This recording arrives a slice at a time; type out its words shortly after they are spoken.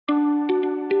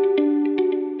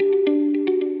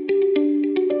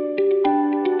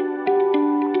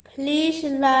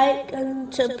Please like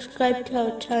and subscribe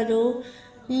to our channel.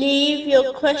 Leave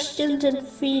your questions and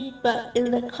feedback in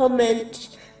the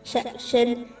comments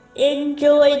section.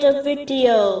 Enjoy the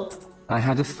video. I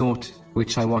had a thought,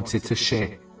 which I wanted to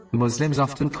share. Muslims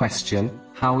often question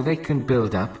how they can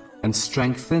build up and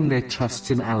strengthen their trust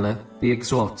in Allah, the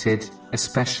Exalted,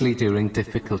 especially during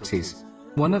difficulties.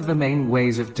 One of the main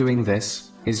ways of doing this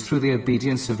is through the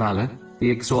obedience of Allah, the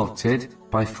Exalted,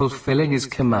 by fulfilling His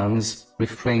commands,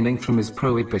 refraining from His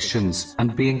prohibitions,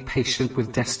 and being patient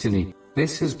with destiny.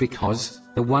 This is because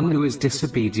the one who is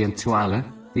disobedient to Allah,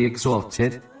 the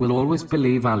Exalted, will always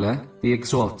believe Allah, the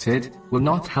Exalted, will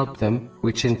not help them,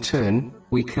 which in turn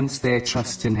weakens their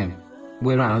trust in Him.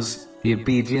 Whereas, the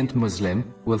obedient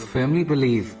Muslim will firmly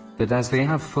believe that as they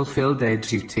have fulfilled their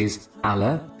duties,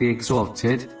 Allah, the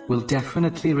Exalted, will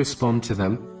definitely respond to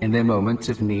them in their moment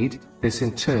of need. This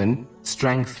in turn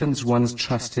strengthens one's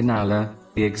trust in Allah,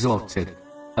 the Exalted.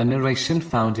 A narration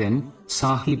found in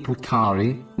Sahih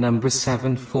Bukhari, number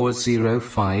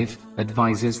 7405,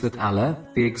 advises that Allah,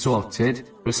 the Exalted,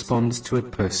 responds to a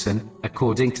person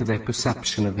according to their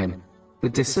perception of Him. The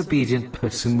disobedient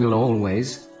person will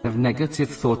always have negative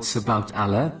thoughts about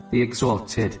Allah, the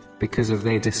Exalted, because of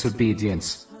their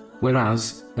disobedience.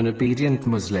 Whereas, an obedient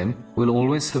Muslim will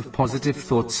always have positive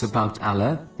thoughts about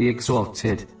Allah, the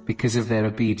Exalted, because of their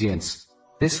obedience.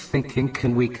 This thinking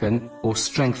can weaken or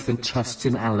strengthen trust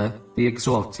in Allah, the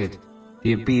Exalted.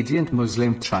 The obedient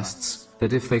Muslim trusts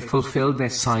that if they fulfilled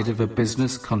their side of a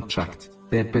business contract,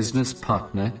 their business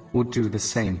partner would do the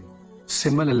same.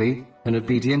 Similarly, an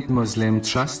obedient Muslim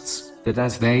trusts that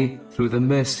as they, through the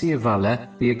mercy of Allah,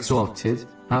 the Exalted,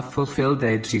 have fulfilled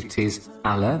their duties,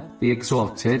 Allah, the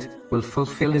Exalted, will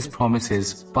fulfill His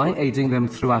promises by aiding them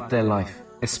throughout their life,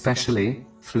 especially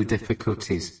through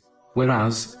difficulties.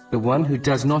 Whereas, the one who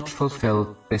does not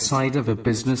fulfill their side of a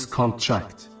business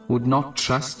contract would not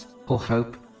trust or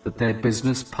hope that their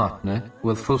business partner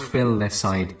will fulfill their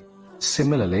side.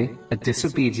 Similarly, a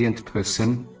disobedient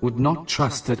person would not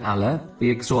trust that Allah,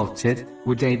 the Exalted,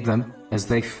 would aid them as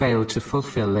they fail to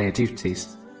fulfill their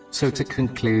duties. So to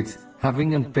conclude,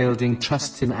 having and building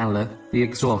trust in Allah, the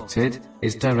Exalted,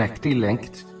 is directly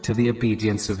linked to the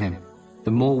obedience of Him.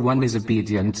 The more one is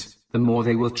obedient, the more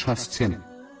they will trust Him.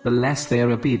 The less they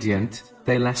are obedient,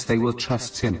 the less they will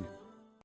trust Him.